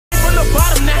the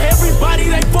bottom, now everybody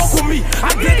they fuck with me.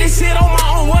 I did this shit on my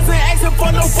own, wasn't asking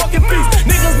for no fucking fees.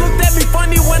 Niggas looked at me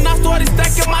funny when I started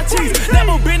stacking my cheese.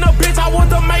 Never been a bitch, I was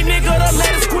the main nigga to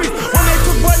let it squeeze. When they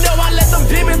took one up, I let them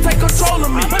demons take control of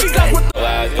me.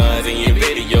 Live guns in your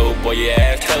video, boy, your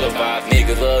ass televised.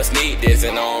 Niggas love sneak this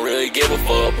and I don't really give a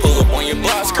fuck. Pull up on your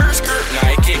block, skirt, skirt. Now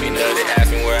you kick me, they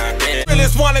ask me where I been.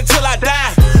 Realest one until I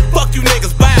die. Fuck you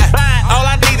niggas, bye. All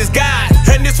I need is God.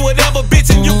 And this whatever,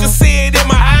 bitch, and you can see it in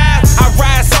my eyes. I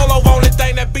ride solo, only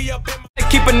thing that be up in my...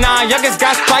 Keep an eye, youngest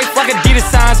got stripes like Adidas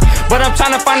signs. But I'm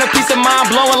trying to find a peace of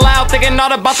mind. Blowing loud, thinking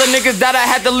all about the niggas that I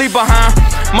had to leave behind.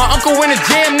 My uncle in the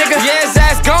gym, nigga, yeah, his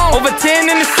ass gone. Over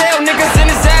 10 in the cell, niggas in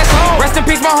his ass home. Rest in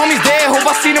peace, my homies dead. Hope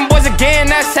I see them boys again.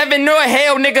 That's heaven or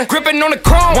hell, nigga. Gripping on the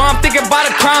chrome. While I'm thinking about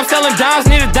a crime, selling dimes,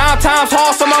 need a dime times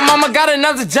hall. So my mama got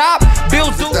another job.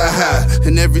 Bills do that high,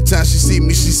 and every time she see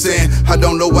me, she saying, I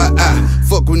don't know why I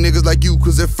fuck with niggas like you,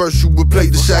 cause at first you would play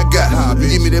the shot guy.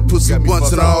 You give me that pussy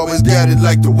once and I always got it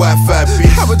like the Wi-Fi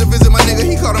bitch. I went to visit my nigga,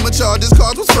 he caught him a charge, his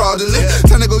card was fraudulent.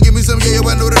 Time to go give me some, yeah,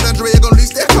 I know that Andrea gon'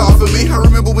 lease that car for me. I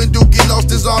remember when Duke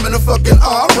lost his arm in a fucking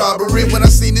armed robbery. When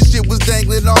I seen this shit was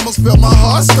dangling, almost felt my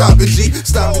heart stopping, G.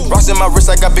 Stop it. Rocks in my wrist,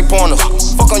 I got big pointers.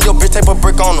 Fuck on your bitch, tape a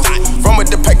brick on them. Run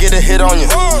with the pack, get a hit on you.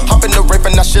 Hop in the rape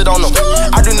and I shit on them.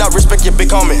 I do not respect your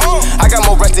big homie. I got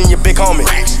more rest than your big homie.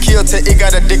 Kill till it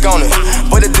got a dick on it,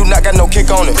 but it do not got no kick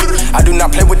on it. I do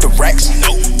not play with the racks.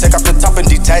 Take off the top and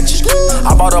detach.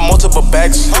 I bought her multiple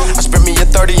bags. I spent me a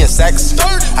 30 in sacks.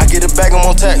 I get a bag, I'm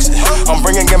on tax. I'm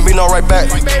bringing Gambino right back.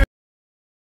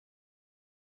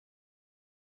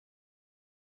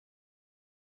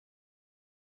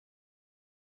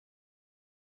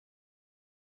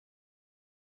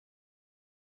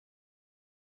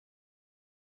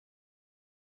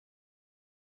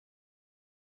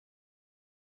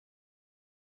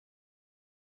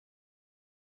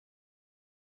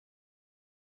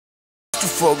 To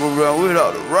fuck around with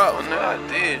all the rock. I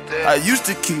did that. I used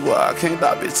to keep what I can't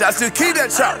buy, bitch. I still keep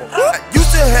that chopper. I used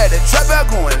to have that trap out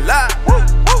going live.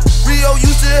 Rio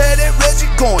used to have that Reggie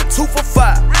going 2 for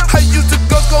 5. I used to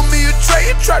go me a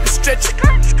tray and try to stretch it.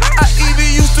 I even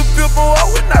used to feel for her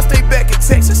when I stayed back in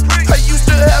Texas. I used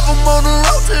to have them on the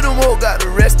road till them all got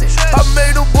arrested. I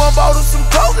made them bump out of some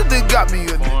clothes and they got me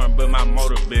a but my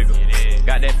motor bigger.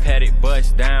 Got that paddock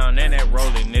bust down and that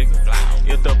rolling, nigga.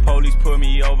 If the police put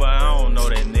me over, I don't know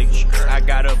that nigga. I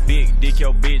got a big dick,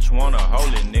 your bitch wanna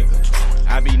hold it, nigga.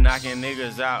 I be knocking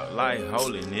niggas out like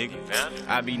holy, nigga.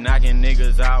 I be knocking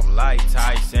niggas out like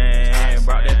Tyson.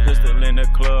 Brought that pistol in the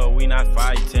club, we not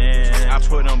fighting. I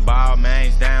put them ball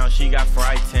mains down, she got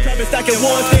frightened. I've been stacking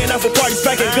ones, staying out for parties,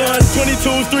 packing guns.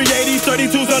 22s, 380s,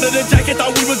 32s under the jacket,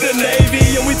 thought we was the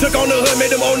Navy. And we took on the hood,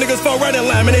 made them old niggas fall right in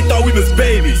line, and they thought we was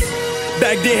babies.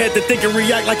 Back then had to think and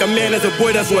react like a man as a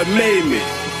boy, that's what made me.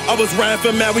 I was riding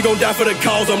for mad, we gon' die for the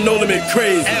cause, I'm no limit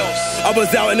crazy. I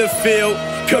was out in the field,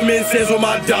 committing sins with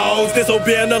my dogs,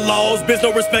 disobeying the laws, bitch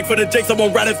no respect for the jakes, I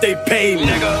won't ride if they pay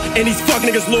me. And these fuck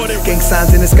niggas lord and gang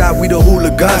signs in the sky, we the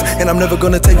hooligans. And I'm never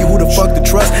gonna tell you who the fuck to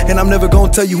trust, and I'm never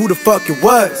gonna tell you who the fuck it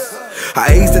was.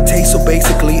 I aced the taste, so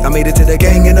basically I made it to the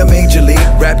gang in a major league.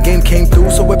 Rap game came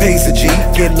through, so it pays a G.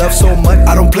 Get love so much,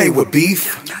 I don't play with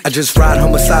beef. I just ride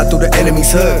homicide through the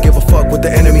enemy's hood. Give a fuck what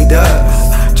the enemy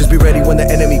does. Just be ready when the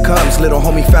enemy comes. Little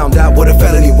homie found out what a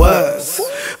felony was.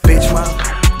 Bitch, mom.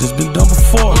 This been done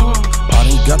before. I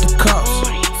done got the cops.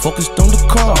 Focused on the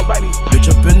car. Bitch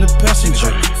up in the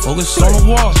passenger. Focus on the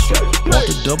wall. Walk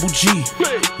the double G.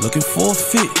 Looking for a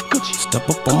fit. Step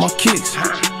up on my kicks.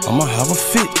 I'ma have a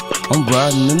fit. I'm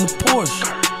riding in the Porsche.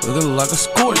 Looking like a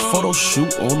scorch. Photo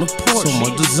shoot on the porch. So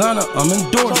much designer, I'm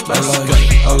endorsed. I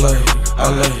like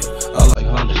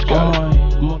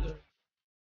Honda.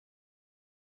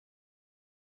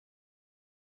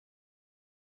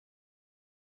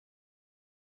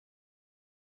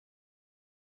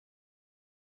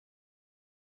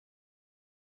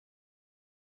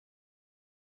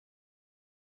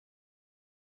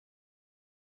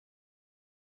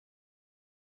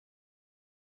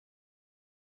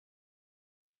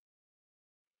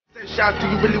 Shot, do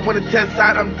you really want to test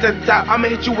out? I'm test out. I'ma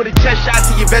hit you with a chest shot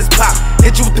till your vest pop.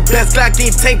 Hit you with the best Glock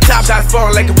game tank top. Shots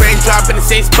falling like a raindrop in the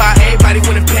same spot. Everybody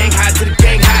wanna bang high to the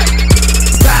gang high.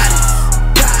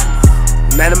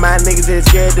 Bodies. None of my niggas ain't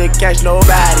scared to catch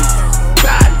nobody.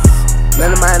 Bodies.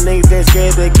 None of my niggas ain't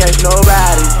scared to catch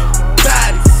nobody.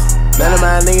 Bodies. None of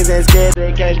my niggas ain't scared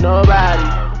to catch nobody.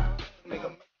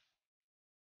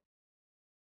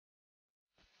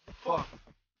 Fuck.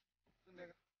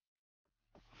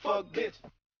 Fuck bitch.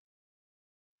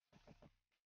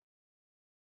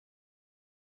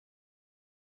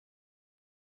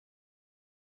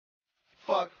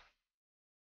 Fuck.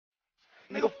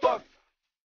 nigga, fuck